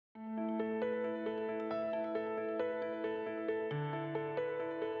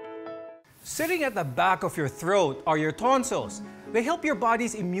Sitting at the back of your throat are your tonsils. They help your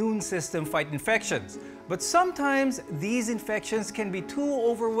body's immune system fight infections. But sometimes these infections can be too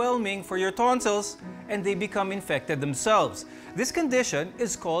overwhelming for your tonsils and they become infected themselves. This condition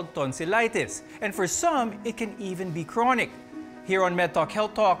is called tonsillitis, and for some, it can even be chronic. Here on MedTalk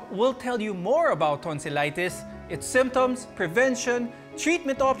Health Talk, we'll tell you more about tonsillitis, its symptoms, prevention,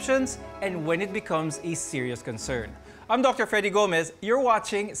 treatment options, and when it becomes a serious concern. I'm Dr. Freddy Gomez. You're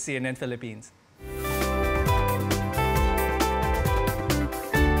watching CNN Philippines.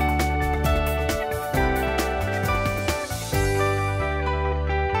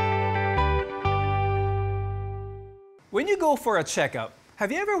 When you go for a checkup,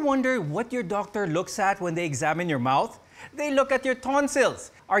 have you ever wondered what your doctor looks at when they examine your mouth? They look at your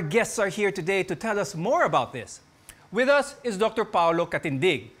tonsils. Our guests are here today to tell us more about this. With us is Dr. PAULO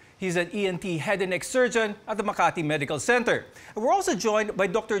CATINDIG. He's an ENT head and neck surgeon at the Makati Medical Center. And we're also joined by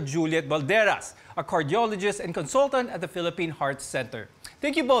Dr. Juliet Valderas, a cardiologist and consultant at the Philippine Heart Center.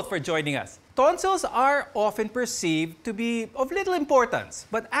 Thank you both for joining us. Tonsils are often perceived to be of little importance,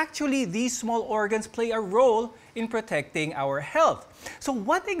 but actually these small organs play a role in protecting our health. So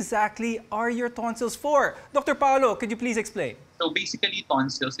what exactly are your tonsils for? Dr. Paulo, could you please explain? So basically,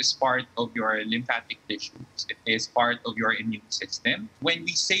 tonsils is part of your lymphatic tissues. It is part of your immune system. When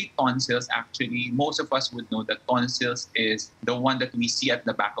we say tonsils, actually, most of us would know that tonsils is the one that we see at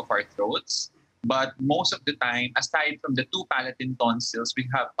the back of our throats. But most of the time, aside from the two palatine tonsils, we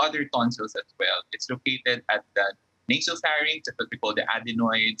have other tonsils as well. It's located at the nasopharynx, that's what we call the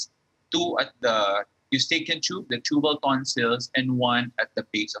adenoids, two at the eustachian tube, the tubal tonsils, and one at the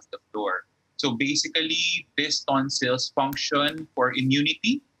base of the floor. So basically, these tonsils function for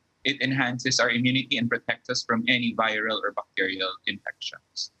immunity. It enhances our immunity and protects us from any viral or bacterial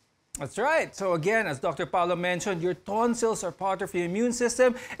infections. That's right. So again, as Dr. Paulo mentioned, your tonsils are part of your immune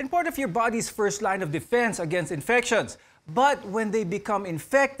system and part of your body's first line of defense against infections. But when they become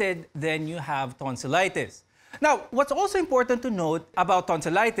infected, then you have tonsillitis. Now, what's also important to note about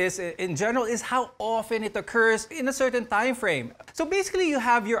tonsillitis in general is how often it occurs in a certain time frame. So basically, you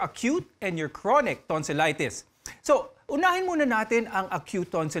have your acute and your chronic tonsillitis. So, unahin muna natin ang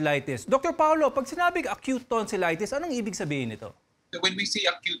acute tonsillitis. Dr. Paulo, pag sinabing acute tonsillitis, anong ibig sabihin nito? So when we say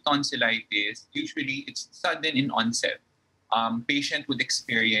acute tonsillitis, usually it's sudden in onset. Patient would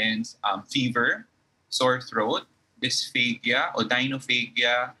experience fever, sore throat, dysphagia or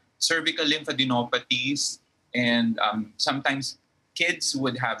dinophagia, cervical lymphadenopathies, and sometimes kids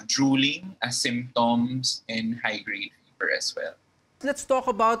would have drooling as symptoms and high-grade fever as well. Let's talk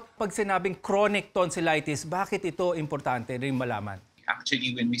about pag sinabing chronic tonsillitis. Bakit ito importante rin malaman?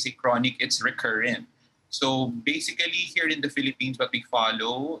 Actually, when we say chronic, it's recurrent. So basically, here in the Philippines, what we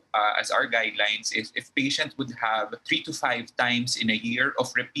follow as our guidelines is if patients would have 3 to 5 times in a year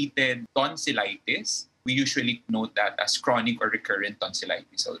of repeated tonsillitis, we usually note that as chronic or recurrent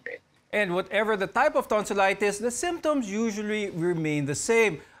tonsillitis already. And whatever the type of tonsillitis, the symptoms usually remain the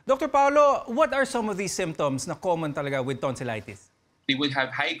same. Dr. Paulo, what are some of these symptoms na common talaga with tonsillitis? They would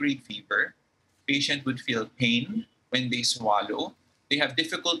have high-grade fever. Patient would feel pain when they swallow. They have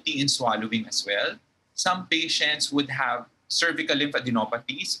difficulty in swallowing as well. Some patients would have cervical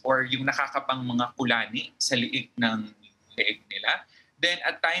lymphadenopathies or yung nakakapang mga kulani sa liig ng leeg nila. Then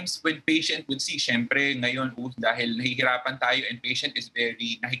at times when patient would see, syempre ngayon dahil nahihirapan tayo and patient is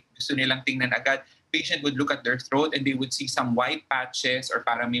gusto nilang tingnan agad, patient would look at their throat and they would see some white patches or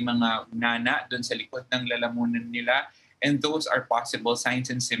parang may mga nana doon sa likod ng lalamunan nila. And those are possible signs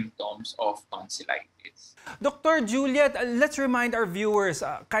and symptoms of tonsillitis. Dr. Juliet, let's remind our viewers,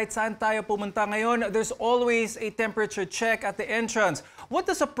 kahit saan tayo pumunta ngayon, there's always a temperature check at the entrance. What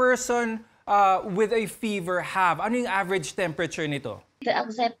does a person with a fever have? Ano yung average temperature nito? The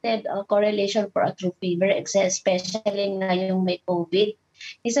accepted correlation for a true fever, especially ngayong may COVID,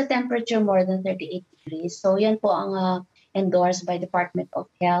 is a temperature more than 38 degrees. So yan po ang endorsed by Department of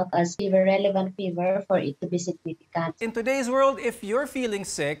Health as relevant fever for it to be significant. In today's world, if you're feeling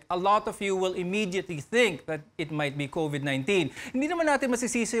sick, a lot of you will immediately think that it might be COVID-19. Hindi naman natin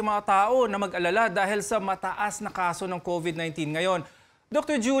masisisi yung mga tao na mag-alala dahil sa mataas na kaso ng COVID-19 ngayon.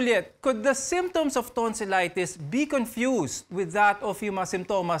 Dr. Juliet, could the symptoms of tonsillitis be confused with that of yung mga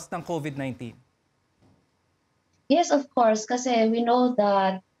simptomas ng COVID-19? Yes, of course, kasi we know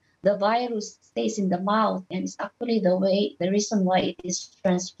that the virus stays in the mouth and it's actually the reason why it is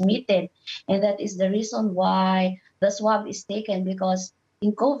transmitted. And that is the reason why the swab is taken, because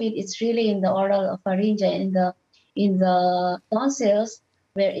in COVID, it's really in the oral pharyngeal, in the tonsils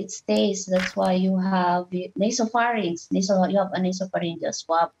where it stays. That's why you have nasopharynx, you have a nasopharyngeal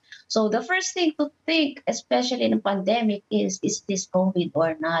swab. So the first thing to think, especially in a pandemic, is this COVID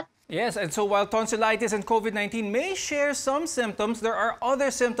or not? Yes, and so while tonsillitis and COVID-19 may share some symptoms, there are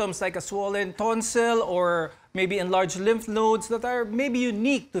other symptoms like a swollen tonsil or maybe enlarged lymph nodes that are maybe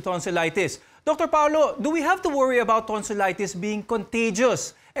unique to tonsillitis. Dr. Paulo, do we have to worry about tonsillitis being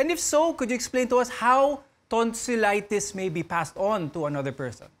contagious? And if so, could you explain to us how tonsillitis may be passed on to another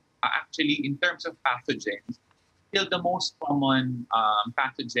person? Actually, in terms of pathogens, still the most common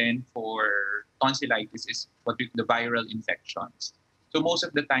pathogen for tonsillitis is the viral infections. So most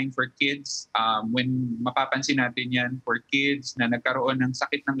of the time for kids, when mapapansin natin yan, for kids na nagkaroon ng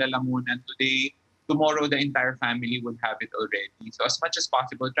sakit ng lalamunan today, tomorrow the entire family would have it already. So as much as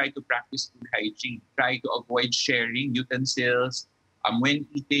possible, try to practice food hygiene. Try to avoid sharing utensils when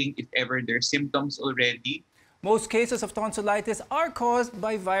eating if ever there are symptoms already. Most cases of tonsillitis are caused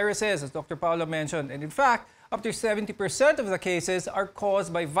by viruses, as Dr. Paulo mentioned. And in fact, up to 70% of the cases are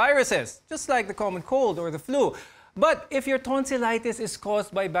caused by viruses, just like the common cold or the flu. But if your tonsillitis is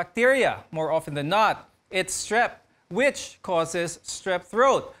caused by bacteria, more often than not, it's strep, which causes strep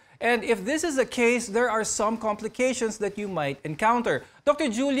throat. And if this is the case, there are some complications that you might encounter. Dr.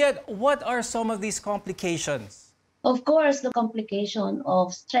 Juliet, what are some of these complications? Of course, the complication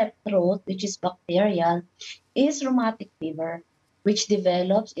of strep throat, which is bacterial, is rheumatic fever, which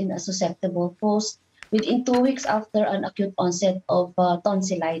develops in a susceptible host within 2 weeks after an acute onset of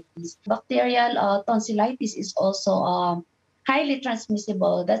tonsillitis. Bacterial tonsillitis is also highly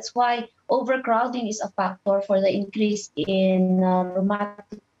transmissible. That's why overcrowding is a factor for the increase in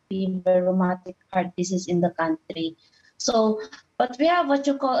rheumatic fever, rheumatic heart disease in the country. So, but we have what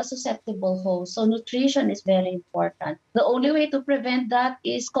you call a susceptible host. So nutrition is very important. The only way to prevent that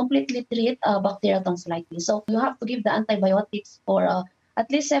is completely treat bacterial tonsillitis. So you have to give the antibiotics for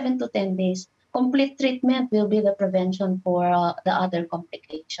at least 7 to 10 days. Complete treatment will be the prevention for the other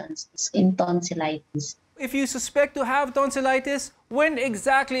complications in tonsillitis. If you suspect to have tonsillitis, when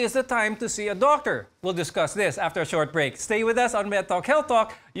exactly is the time to see a doctor? We'll discuss this after a short break. Stay with us on MedTalk Health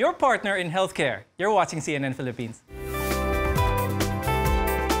Talk, your partner in healthcare. You're watching CNN Philippines.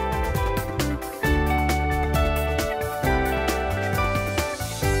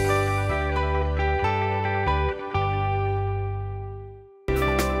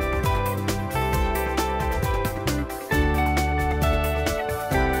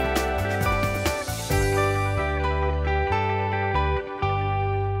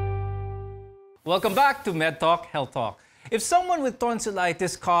 Welcome back to MedTalk Health Talk. If someone with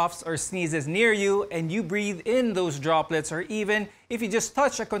tonsillitis coughs or sneezes near you and you breathe in those droplets, or even if you just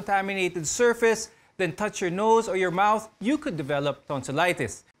touch a contaminated surface, then touch your nose or your mouth, you could develop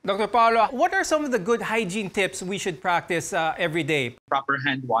tonsillitis. Dr. Paulo, what are some of the good hygiene tips we should practice every day? Proper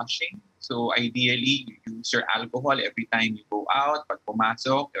hand washing. So ideally, you use your alcohol every time you go out, pag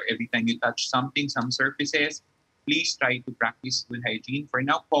pumasok, or every time you touch something, some surfaces. Please try to practice good hygiene. For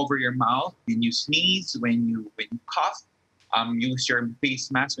now, cover your mouth when you sneeze, when you cough. Use your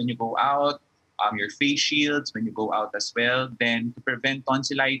face mask when you go out, your face shields when you go out as well. Then to prevent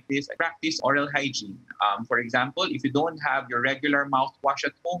tonsillitis, practice oral hygiene. For example, if you don't have your regular mouthwash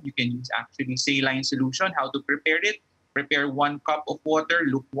at home, you can use actually saline solution. How to prepare it? Prepare 1 cup of water,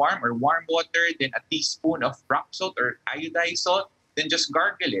 lukewarm or warm water, then a teaspoon of rock salt or iodized salt. Then just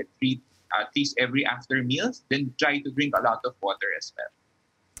gargle it at least every after meals. Then try to drink a lot of water as well.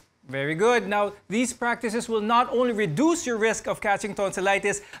 Very good. Now, these practices will not only reduce your risk of catching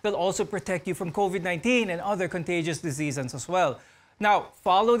tonsillitis, they'll also protect you from COVID-19 and other contagious diseases as well. Now,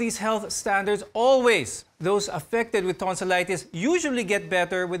 follow these health standards always. Those affected with tonsillitis usually get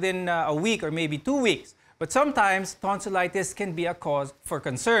better within a week or maybe 2 weeks. But sometimes tonsillitis can be a cause for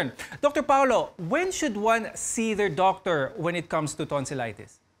concern. Dr. Paulo, when should one see their doctor when it comes to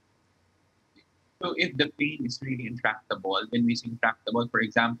tonsillitis? So if the pain is really intractable, when we say intractable, for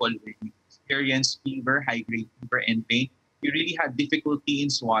example, when you experience fever, high-grade fever and pain, you really have difficulty in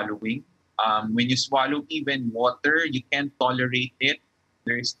swallowing. When you swallow even water, you can't tolerate it.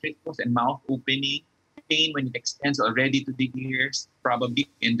 There is trismus and mouth opening, pain when it extends already to the ears, probably,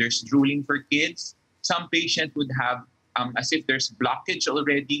 and there's drooling for kids. Some patients would have as if there's blockage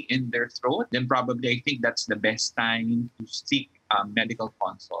already in their throat, then probably I think that's the best time to seek medical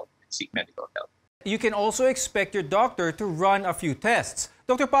consult, seek medical help. You can also expect your doctor to run a few tests.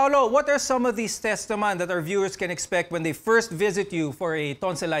 Dr. Paulo, what are some of these tests naman that our viewers can expect when they first visit you for a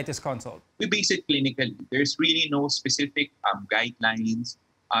tonsillitis consult? We base it clinically. There's really no specific guidelines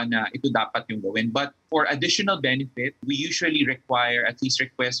na ito dapat yung gawin. But for additional benefit, we usually require at least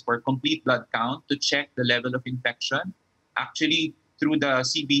request for complete blood count to check the level of infection. Actually, Through the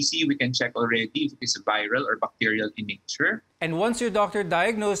CBC, we can check already if it is viral or bacterial in nature. And once your doctor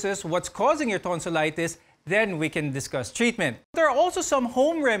diagnoses what's causing your tonsillitis, then we can discuss treatment. There are also some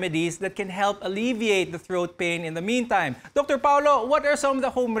home remedies that can help alleviate the throat pain in the meantime. Dr. Paulo, what are some of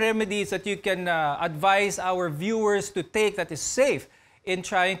the home remedies that you can advise our viewers to take that is safe in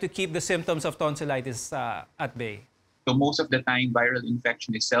trying to keep the symptoms of tonsillitis at bay? So most of the time, viral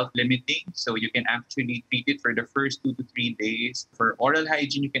infection is self-limiting. So you can actually treat it for the first 2 to 3 days. For oral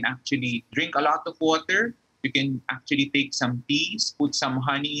hygiene, you can actually drink a lot of water. You can actually take some teas, put some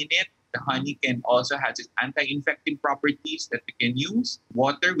honey in it. The honey can also has its anti-infective properties that we can use.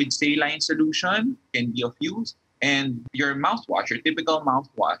 Water with saline solution can be of use. And your mouthwash, your typical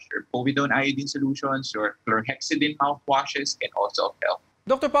mouthwash, your povidone iodine solutions, your chlorhexidine mouthwashes can also help.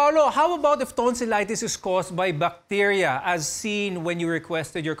 Dr. Paulo, how about if tonsillitis is caused by bacteria as seen when you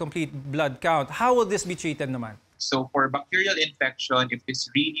requested your complete blood count? How will this be treated naman? So for bacterial infection, if it's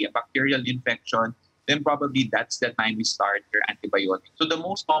really a bacterial infection, then probably that's the time we start your antibiotic. So the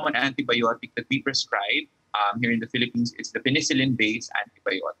most common antibiotic that we prescribe here in the Philippines is the penicillin-based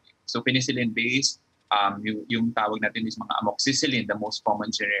antibiotic. So penicillin-based, yung tawag natin is mga amoxicillin. The most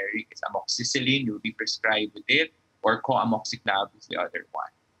common generic is amoxicillin. You'll be prescribed with it. Or co-amoxiclav is the other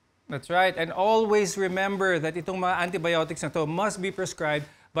one. That's right. And always remember that itong mga antibiotics na to must be prescribed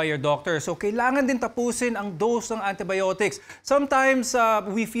by your doctor. So kailangan din tapusin ang dose ng antibiotics. Sometimes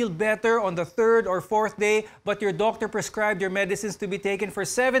we feel better on the 3rd or 4th day, but your doctor prescribed your medicines to be taken for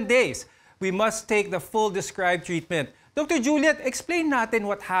 7 days. We must take the full described treatment. Dr. Juliet, explain natin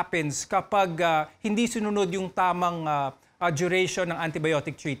what happens kapag hindi sununod yung tamang duration ng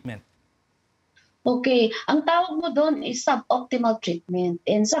antibiotic treatment. Okay, ang tawag mo doon is suboptimal treatment.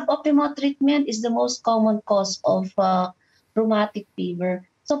 And suboptimal treatment is the most common cause of rheumatic fever.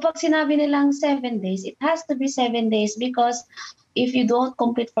 So pag sinabi nilang 7 days, it has to be 7 days because if you don't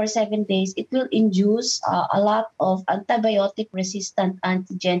complete for 7 days, it will induce a lot of antibiotic-resistant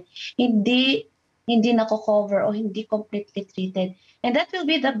antigen. Hindi nako-cover o hindi completely treated. And that will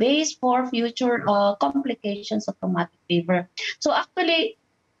be the base for future complications of rheumatic fever. So actually,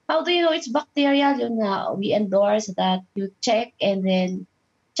 how do you know it's bacterial? We endorse that you check and then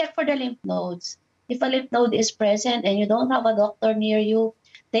check for the lymph nodes. If a lymph node is present and you don't have a doctor near you,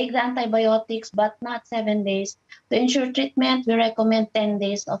 take the antibiotics but not 7 days. To ensure treatment, we recommend 10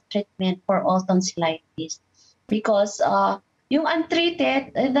 days of treatment for all tonsillitis. Because yung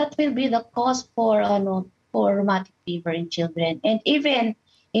untreated, that will be the cause for rheumatic fever in children and even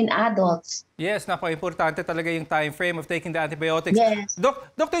in adults. Yes, napaka-importante talaga yung time frame of taking the antibiotics. Yes.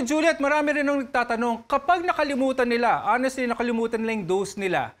 Dr. Juliet, marami rin nung nagtatanong, kapag nakalimutan nila, honestly, nakalimutan nila yung dose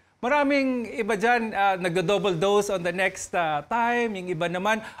nila, maraming iba dyan nag-double dose on the next time, yung iba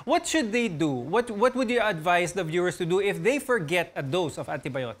naman. What should they do? What would you advise the viewers to do if they forget a dose of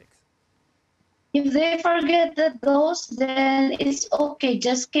antibiotics? If they forget the dose, then it's okay.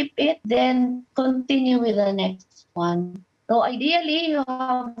 Just keep it, then continue with the next one. So ideally, you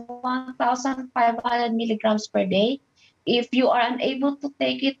have 1,500 milligrams per day. If you are unable to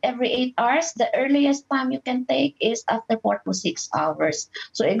take it every 8 hours, the earliest time you can take is after 4 to 6 hours.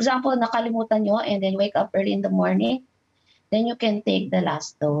 So example, nakalimutan nyo and then wake up early in the morning, then you can take the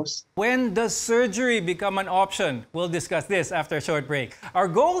last dose. When does surgery become an option? We'll discuss this after a short break.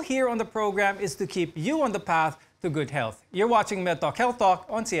 Our goal here on the program is to keep you on the path to good health. You're watching MedTalk Health Talk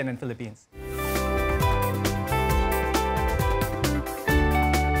on CNN Philippines.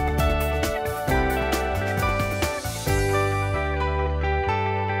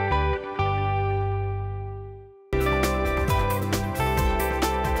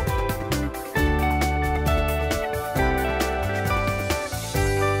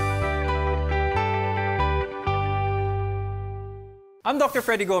 I'm Dr.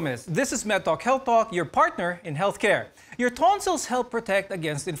 Freddy Gomez. This is MedTalk Health Talk, your partner in healthcare. Your tonsils help protect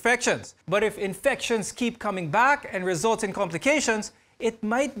against infections. But if infections keep coming back and results in complications, it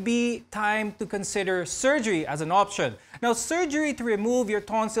might be time to consider surgery as an option. Now, surgery to remove your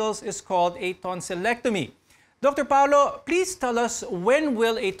tonsils is called a tonsillectomy. Dr. Paulo, please tell us, when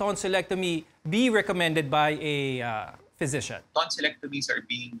will a tonsillectomy be recommended by a physician? Tonsillectomies are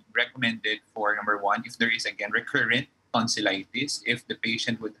being recommended for, number one, if there is, again, recurrent tonsilitis. If the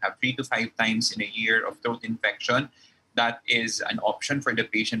patient would have 3 to 5 times in a year of throat infection, that is an option for the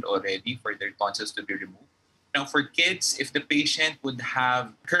patient already for their tonsils to be removed. Now, for kids, if the patient would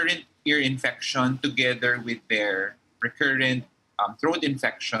have current ear infection together with their recurrent throat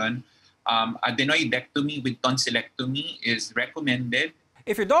infection, adenoidectomy with tonsillectomy is recommended.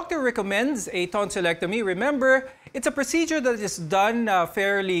 If your doctor recommends a tonsillectomy, remember, It's a procedure that is done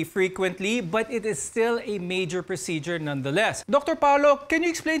fairly frequently, but it is still a major procedure nonetheless. Dr. Paulo, can you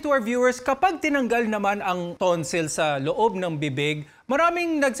explain to our viewers, kapag tinanggal naman ang tonsil sa loob ng bibig,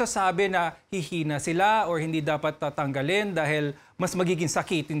 maraming nagsasabi na hihina sila or hindi dapat tatanggalin dahil mas magiging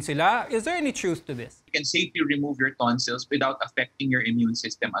sakitin sila. Is there any truth to this? You can safely remove your tonsils without affecting your immune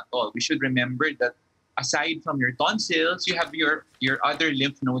system at all. We should remember that aside from your tonsils, you have your other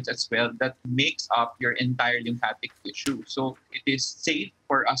lymph nodes as well that makes up your entire lymphatic tissue. So it is safe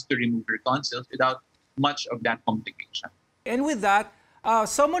for us to remove your tonsils without much of that complication. And with that,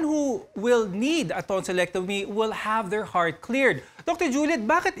 someone who will need a tonsillectomy will have their heart cleared. Dr. Juliet,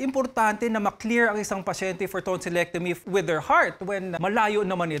 bakit importante na ma-clear ang isang pasyente for tonsillectomy with their heart when malayo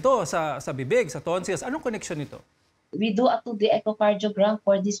naman ito sa bibig, sa tonsils? Anong connection nito? We do a 2D echocardiogram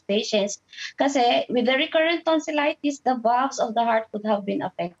for these patients kasi with the recurrent tonsillitis, the valves of the heart could have been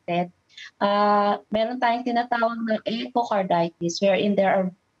affected. Meron tayong tinatawag na echocarditis wherein there are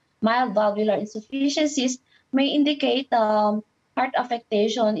mild valvular insufficiencies may indicate heart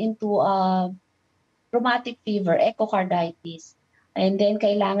affectation into rheumatic fever, echocarditis. And then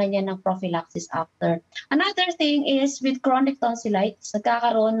kailangan niya ng prophylaxis after. Another thing is with chronic tonsillitis,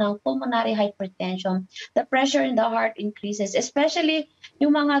 nagkakaroon ng pulmonary hypertension. The pressure in the heart increases, especially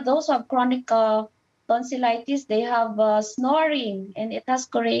yung mga those who have chronic tonsillitis, they have snoring and it has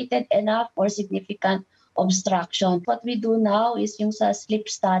created enough or significant obstruction. What we do now is yung sa sleep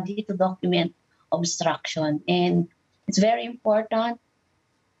study to document obstruction. And it's very important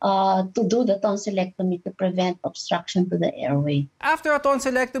to do the tonsillectomy to prevent obstruction to the airway. After a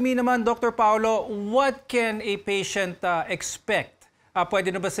tonsillectomy naman, Dr. Paulo, what can a patient expect? Pwede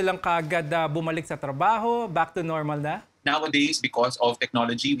na ba silang kaagad bumalik sa trabaho, back to normal na? Nowadays, because of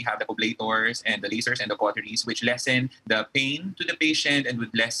technology, we have the ablators and the lasers and the cauteries, which lessen the pain to the patient and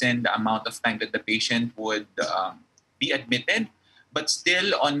would lessen the amount of time that the patient would be admitted. But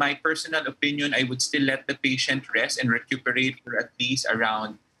still, on my personal opinion, I would still let the patient rest and recuperate for at least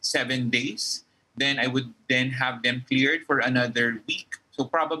around 7 days. Then I would then have them cleared for another week. So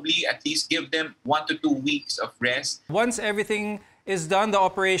probably at least give them 1 to 2 weeks of rest. Once everything is done, the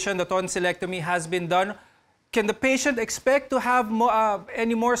operation, the tonsillectomy has been done, can the patient expect to have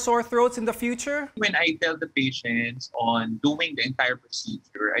any more sore throats in the future? When I tell the patients on doing the entire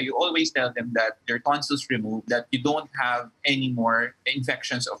procedure, I always tell them that their tonsils removed, that you don't have any more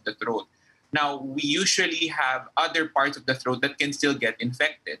infections of the throat. Now, we usually have other parts of the throat that can still get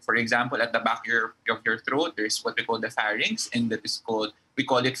infected. For example, at the back of your throat, there's what we call the pharynx, and that is called, we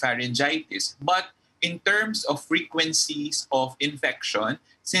call it pharyngitis. But in terms of frequencies of infection,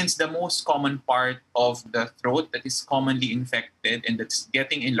 since the most common part of the throat that is commonly infected and that's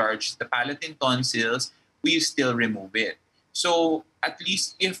getting enlarged, the palatine tonsils, we still remove it. So at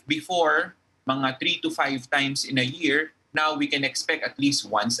least if before, mga 3 to 5 times in a year, now we can expect at least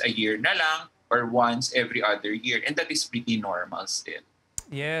once a year na lang or once every other year. And that is pretty normal still.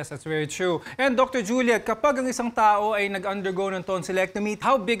 Yes, that's very true. And Dr. Juliet, kapag ang isang tao ay nag-undergo ng tonsillectomy,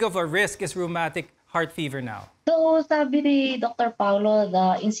 how big of a risk is rheumatic heart fever now? So sabi ni Dr. Paulo,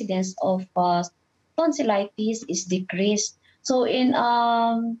 the incidence of tonsillitis is decreased. So in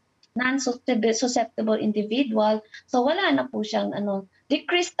non-susceptible individual, so wala na po siyang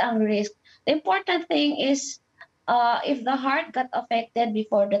decreased ang risk. The important thing is if the heart got affected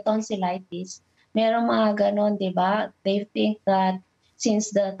before the tonsillitis, merong mga ganon, di ba? They think that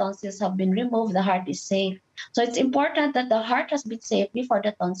since the tonsils have been removed, the heart is safe. So it's important that the heart has been safe before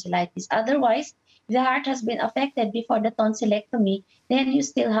the tonsillitis. Otherwise, if the heart has been affected before the tonsillectomy, then you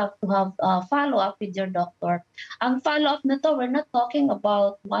still have to have follow-up with your doctor. Ang follow-up na to, we're not talking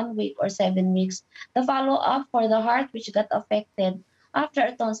about 1 week or 7 weeks. The follow-up for the heart which got affected after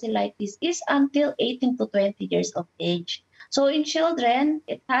a tonsillitis is until 18 to 20 years of age. So in children,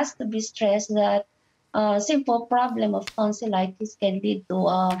 it has to be stressed that a simple problem of tonsillitis can lead to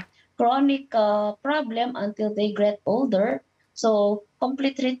a chronic problem until they get older. So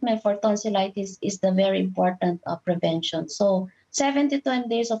complete treatment for tonsillitis is the very important prevention. So 7 to 10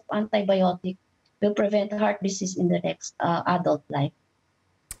 days of antibiotic will prevent heart disease in the next adult life.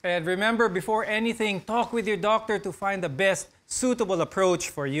 And remember, before anything, talk with your doctor to find the best suitable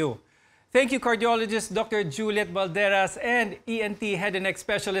approach for you. Thank you, cardiologist Dr. Juliet Valderas and ENT Head and Neck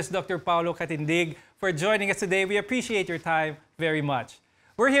Specialist Dr. Paulo CATINDIG for joining us today. We appreciate your time very much.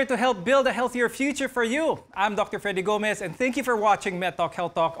 We're here to help build a healthier future for you. I'm Dr. Freddy Gomez, and thank you for watching MedTalk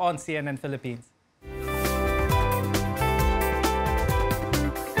Health Talk on CNN Philippines.